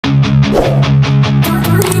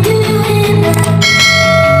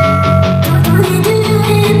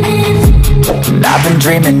I've been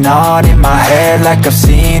dreaming on in my head like I've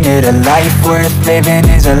seen it. A life worth living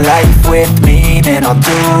is a life with meaning. I'll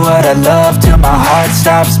do what I love till my heart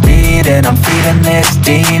stops beating. I'm feeding this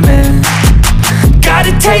demon. Got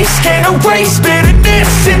a taste, can't erase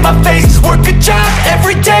bitterness in my face. Work a job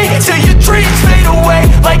every day till your dreams fade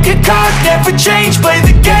away. Like a card, never change, play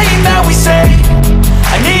the game that we say.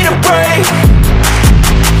 I need a break.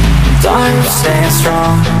 Time staying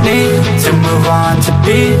strong, need to move on to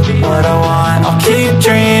be what I want. I'll keep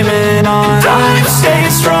dreaming on. Time staying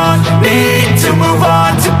strong, need to move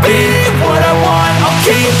on to be what I want. I'll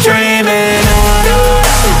keep dreaming on.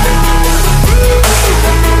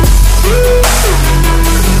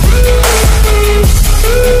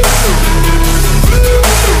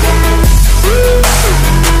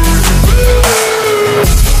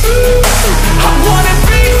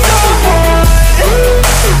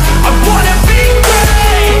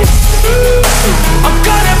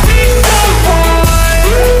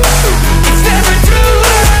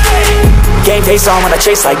 Game face on when I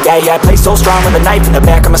chase like that. Yeah, I play so strong with a knife in the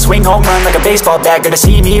back. I'ma swing home run like a baseball bat. Gonna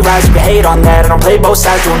see me rise, you can hate on that. I don't play both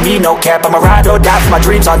sides, doing me no cap. I'ma ride or die for my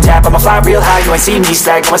dreams on tap. I'ma fly real high, you ain't see me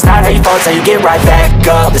stack. No, it's not how you fall, it's how you get right back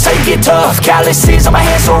up. That's how you get tough. Calluses on my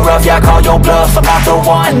hands so rough, yeah, I call your bluff. I'm not the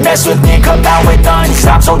one, mess with me, come out with none. Cause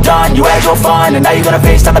I'm so done, you had your fun. And now you're gonna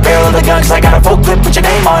face down the barrel of the gun. Cause I got a full clip, put your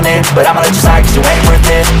name on it. But I'ma let you slide cause you ain't worth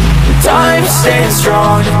it. Time staying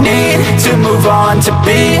strong, need to move on to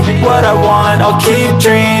be what I want. I'll keep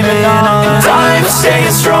dreaming on. Time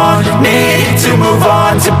staying strong, need to move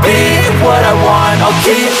on to be what I want. I'll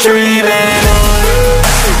keep dreaming on.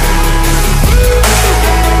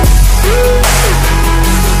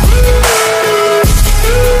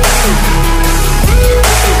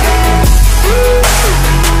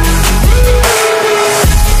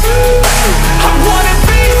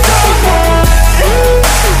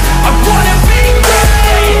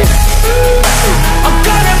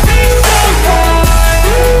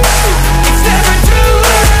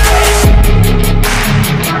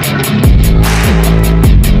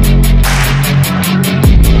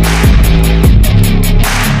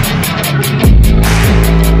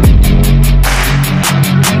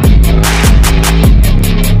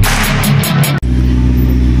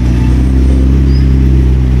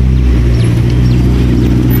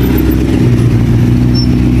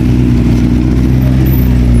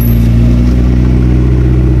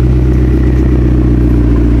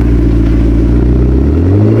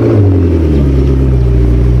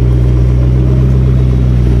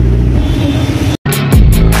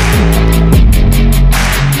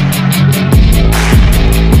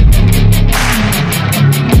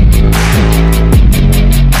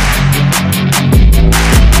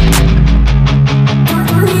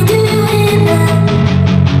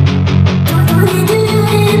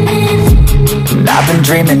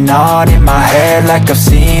 Dreaming on in my head like I've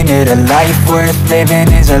seen it. A life worth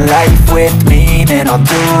living is a life with meaning. I'll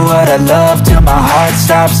do what I love till my heart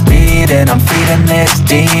stops beating. I'm feeding this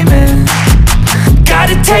demon.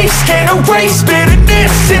 Got a taste, can't erase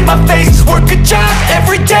bitterness in my face. Work a job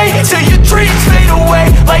every day till your dreams fade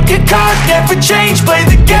away. Like a card, never change, play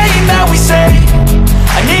the game that we say.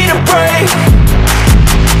 I need a break.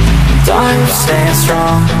 Time staying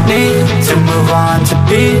strong, need to move on to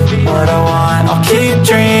be what I want. I'll keep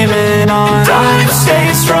dreaming on. Time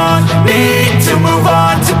staying strong, need to move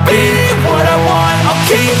on to be what I want. I'll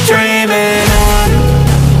keep dreaming on.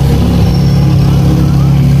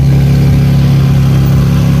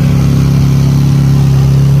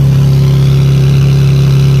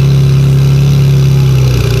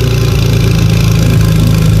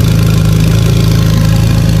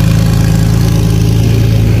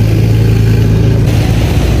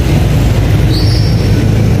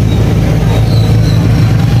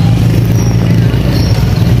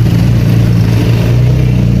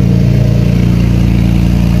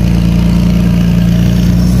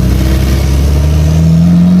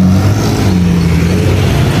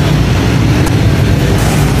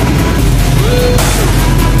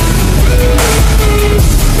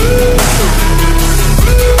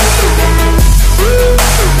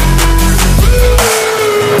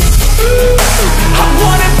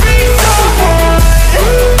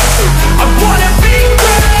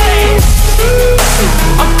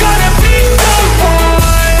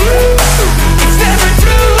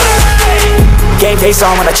 Game face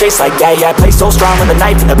on when I chase like that. Yeah, I play so strong with a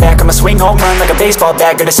knife in the back. I'ma swing home run like a baseball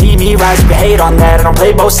bat. Gonna see me rise, you can hate on that. I don't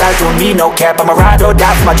play both sides, doing me no cap. I'ma ride or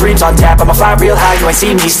die for my dreams on tap. I'ma fly real high, you ain't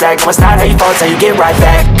see me slack. No, it's not how you fall, it's how you get right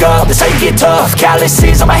back up. That's how you get tough.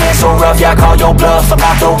 Calluses on my hands so rough, yeah, I call your bluff. I'm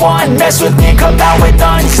not the one, mess with me, come out with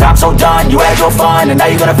none. Cause I'm so done, you had your fun. And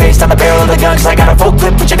now you're gonna face down the barrel of the gun. Cause I got a full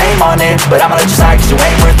clip, put your name on it. But I'ma let you slide cause you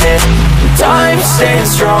ain't worth it. I'm staying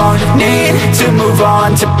strong, need to move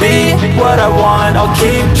on to be what I want. I'll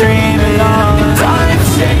keep dreaming on.